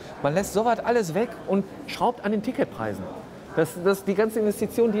fahren. Man lässt sowas alles weg und schraubt an den Ticketpreisen. Das die ganzen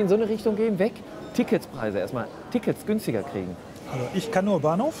Investitionen, die in so eine Richtung gehen, weg. Ticketspreise erstmal, Tickets günstiger kriegen. Also ich kann nur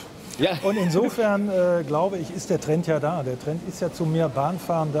Bahnhof. Ja. Und insofern glaube ich, ist der Trend ja da. Der Trend ist ja zu mehr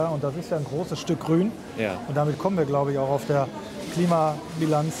Bahnfahren da und das ist ja ein großes Stück Grün. Ja. Und damit kommen wir, glaube ich, auch auf der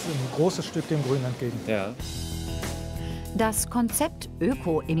Klimabilanz ein großes Stück dem Grün entgegen. Ja. Das Konzept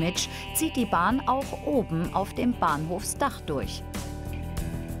Öko-Image zieht die Bahn auch oben auf dem Bahnhofsdach durch.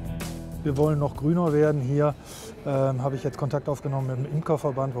 Wir wollen noch grüner werden. Hier habe ich jetzt Kontakt aufgenommen mit dem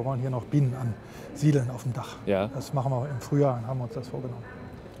Imkerverband. Wir wollen hier noch Bienen ansiedeln auf dem Dach. Ja. Das machen wir im Frühjahr, haben wir uns das vorgenommen.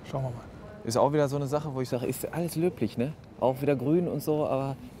 Schauen wir mal. Ist auch wieder so eine Sache, wo ich sage, ist alles löblich, ne? Auch wieder grün und so,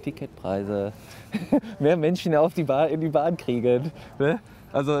 aber Ticketpreise. Mehr Menschen in die Bahn kriegen. Ne?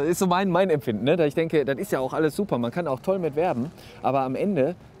 Also ist so mein Empfinden, ne? Da ich denke, das ist ja auch alles super, man kann auch toll mit werben. Aber am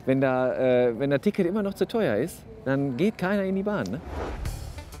Ende, wenn das Ticket immer noch zu teuer ist, dann geht keiner in die Bahn. Ne?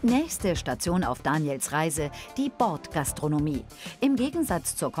 Nächste Station auf Daniels Reise, die Bordgastronomie. Im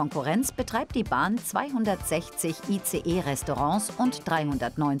Gegensatz zur Konkurrenz betreibt die Bahn 260 ICE-Restaurants und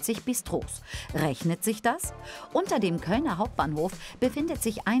 390 Bistros. Rechnet sich das? Unter dem Kölner Hauptbahnhof befindet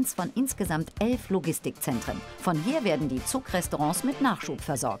sich eins von insgesamt 11 Logistikzentren. Von hier werden die Zugrestaurants mit Nachschub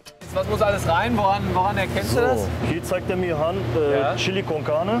versorgt. Was muss alles rein? Woran erkennst du das? Hier zeigt er mir an, Chili con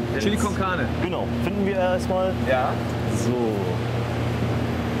Carne. Chili con Carne. Genau, finden wir erstmal. Ja. So.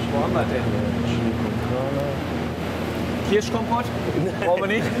 Wo haben wir denn? Chili con Carne. Kirschkompott? Brauchen wir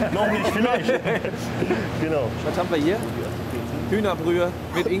nicht? Noch nicht, vielleicht. Genau. Was haben wir hier? Hühnerbrühe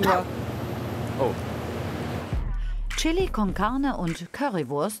mit Ingwer. Oh. Chili con Carne und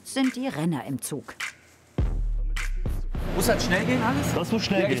Currywurst sind die Renner im Zug. Muss das schnell gehen alles? Das muss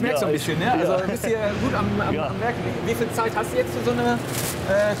schnell gehen. Ich merke so ein bisschen, ne? Also du bist hier gut am Werk. Wie viel Zeit hast du jetzt für so eine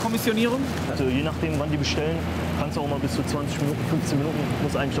Kommissionierung? Also je nachdem, wann die bestellen, kannst du auch mal bis zu 20 Minuten, 15 Minuten,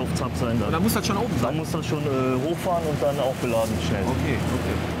 muss eigentlich auf Zapp sein. Dann. Und dann muss das schon oben sein? Dann muss das schon hochfahren und dann auch beladen schnell. Okay.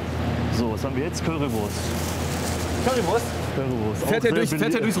 So, was haben wir jetzt? Currywurst. Currywurst? Currywurst.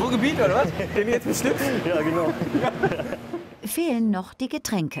 Fährt er durchs Ruhrgebiet oder was? Den jetzt bestimmt? Ja, genau. Fehlen noch die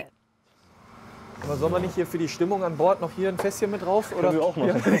Getränke. Aber soll man nicht hier für die Stimmung an Bord noch hier ein Fässchen mit drauf? Oder? Können wir auch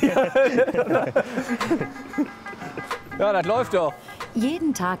machen. Ja, das läuft doch.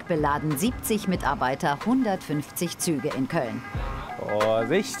 Jeden Tag beladen 70 Mitarbeiter 150 Züge in Köln.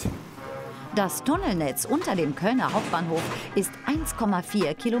 Vorsicht! Das Tunnelnetz unter dem Kölner Hauptbahnhof ist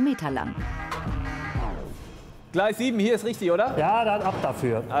 1,4 Kilometer lang. Gleis 7, hier ist richtig, oder? Ja, dann ab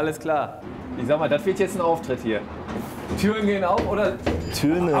dafür. Alles klar. Ich sag mal, das wird jetzt ein Auftritt hier. Türen gehen auf, oder?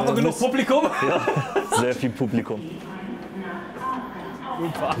 Türen. Haben wir genug Publikum? Ja, sehr viel Publikum.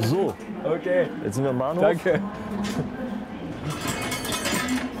 Super. So. Okay. Jetzt sind wir am Bahnhof. Danke.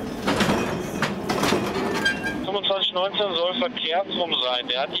 soll verkehrsrum sein.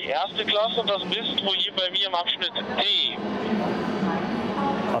 Der hat die erste Klasse und das Bistro hier bei mir im Abschnitt D.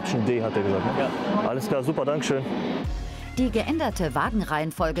 Abschnitt D hat er gesagt, ne? Ja. Alles klar, super, Dankeschön. Die geänderte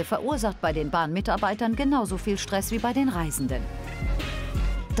Wagenreihenfolge verursacht bei den Bahnmitarbeitern genauso viel Stress wie bei den Reisenden.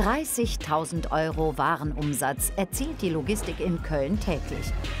 30.000 € Warenumsatz erzielt die Logistik in Köln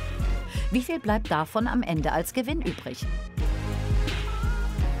täglich. Wie viel bleibt davon am Ende als Gewinn übrig?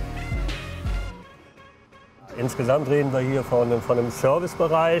 Insgesamt reden wir hier von einem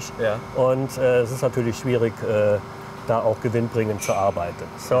Servicebereich. Ja. Und es ist natürlich schwierig, da auch gewinnbringend zu arbeiten.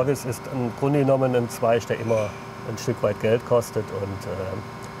 Service ist im Grunde genommen ein Zweig, der immer ein Stück weit Geld kostet. Und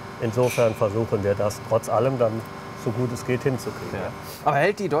insofern versuchen wir das trotz allem dann so gut es geht hinzukriegen. Ja. Aber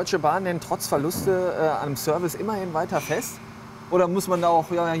hält die Deutsche Bahn denn trotz Verluste an einem Service immerhin weiter fest? Oder muss man da auch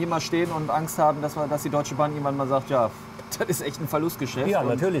hier mal stehen und Angst haben, dass die Deutsche Bahn irgendwann mal sagt, ja, das ist echt ein Verlustgeschäft? Ja,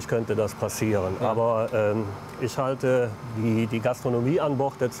 natürlich könnte das passieren. Ja. Aber ich halte die Gastronomie an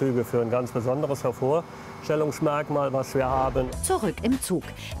Bord der Züge für ein ganz besonderes Hervorstellungsmerkmal, was wir haben. Zurück im Zug.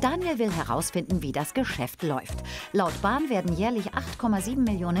 Daniel will herausfinden, wie das Geschäft läuft. Laut Bahn werden jährlich 8,7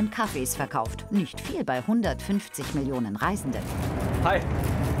 Millionen Kaffees verkauft. Nicht viel bei 150 Millionen Reisenden. Hi.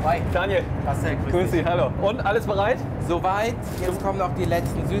 Hi. Daniel. Grüß dich, hallo. Und alles bereit? Soweit. Jetzt kommen noch die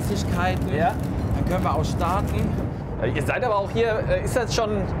letzten Süßigkeiten. Ja. Dann können wir auch starten. Ihr seid aber auch hier, ist das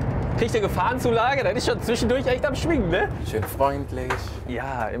schon, kriegt ihr Gefahrenzulage? Das ist schon zwischendurch echt am Schwingen, ne? Schön freundlich.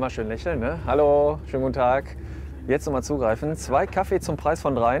 Ja, immer schön lächeln, ne? Hallo, schönen guten Tag. Jetzt nochmal zugreifen. 2 Kaffee zum Preis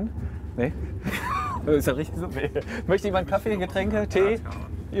von 3. Nee? Ist das richtig so? Nee. Möchte jemand Kaffee, Getränke, Tee,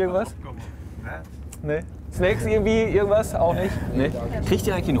 irgendwas? Nee? Snacks irgendwie, irgendwas? Auch nicht? Nee. Kriegt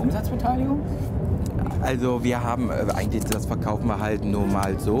ihr eigentlich eine Umsatzbeteiligung? Also wir haben eigentlich, das verkaufen wir halt nur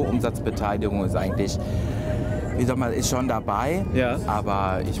mal so. Umsatzbeteiligung ist eigentlich, wie soll man, ist schon dabei, ja.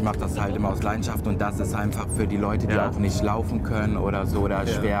 Aber ich mache das halt immer aus Leidenschaft und das ist einfach für die Leute, die auch nicht laufen können oder so oder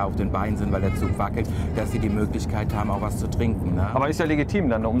schwer auf den Beinen sind, weil der Zug wackelt, dass sie die Möglichkeit haben, auch was zu trinken. Ne? Aber ist ja legitim,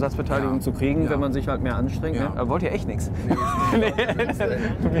 dann eine Umsatzbeteiligung zu kriegen, wenn man sich halt mehr anstrengt. Ja. Ne? Aber wollt ihr echt nichts?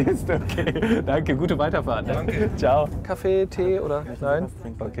 Nee, ist okay. Danke, gute Weiterfahrt. Ne? Danke. Ciao. Kaffee, Tee oder? Nein?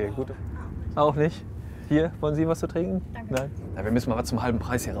 Okay, gut. Auch nicht? Hier, wollen Sie was zu trinken? Danke. Nein? Na, wir müssen mal was zum halben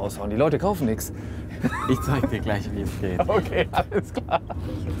Preis hier raushauen. Die Leute kaufen nichts. Ich zeig dir gleich, wie es geht. Okay, alles klar.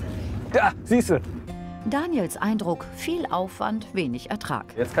 Da, siehst du. Daniels Eindruck, viel Aufwand, wenig Ertrag.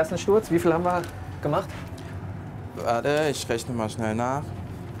 Jetzt Kassensturz, wie viel haben wir gemacht? Warte, ich rechne mal schnell nach.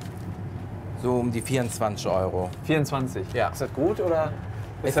 So um die 24 €. 24? Ja. Ist das gut oder?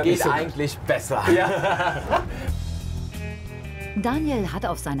 Es geht eigentlich besser. Ja. Daniel hat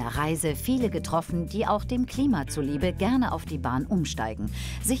auf seiner Reise viele getroffen, die auch dem Klima zuliebe gerne auf die Bahn umsteigen,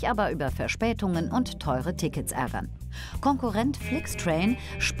 sich aber über Verspätungen und teure Tickets ärgern. Konkurrent Flixtrain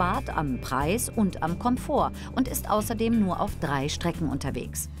spart am Preis und am Komfort und ist außerdem nur auf 3 Strecken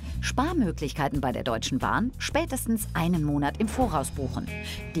unterwegs. Sparmöglichkeiten bei der Deutschen Bahn: spätestens einen Monat im Voraus buchen.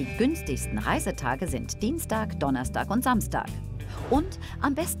 Die günstigsten Reisetage sind Dienstag, Donnerstag und Samstag. Und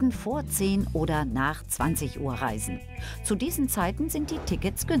am besten vor 10 oder nach 20 Uhr reisen. Zu diesen Zeiten sind die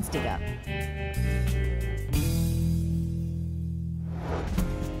Tickets günstiger.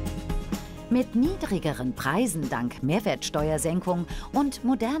 Mit niedrigeren Preisen dank Mehrwertsteuersenkung und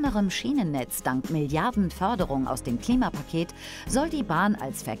modernerem Schienennetz dank Milliardenförderung aus dem Klimapaket soll die Bahn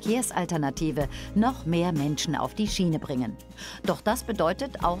als Verkehrsalternative noch mehr Menschen auf die Schiene bringen. Doch das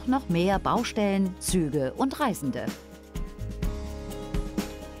bedeutet auch noch mehr Baustellen, Züge und Reisende.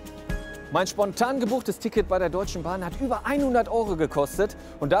 Mein spontan gebuchtes Ticket bei der Deutschen Bahn hat über 100 € gekostet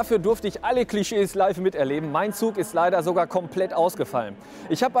und dafür durfte ich alle Klischees live miterleben. Mein Zug ist leider sogar komplett ausgefallen.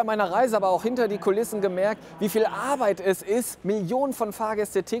 Ich habe bei meiner Reise aber auch hinter die Kulissen gemerkt, wie viel Arbeit es ist, Millionen von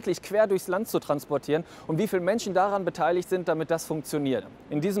Fahrgästen täglich quer durchs Land zu transportieren und wie viele Menschen daran beteiligt sind, damit das funktioniert.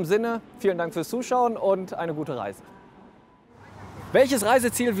 In diesem Sinne, vielen Dank fürs Zuschauen und eine gute Reise. Welches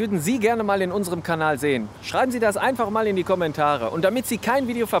Reiseziel würden Sie gerne mal in unserem Kanal sehen? Schreiben Sie das einfach mal in die Kommentare. Und damit Sie kein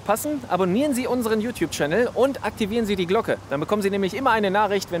Video verpassen, abonnieren Sie unseren YouTube-Channel und aktivieren Sie die Glocke. Dann bekommen Sie nämlich immer eine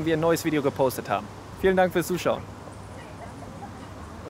Nachricht, wenn wir ein neues Video gepostet haben. Vielen Dank fürs Zuschauen.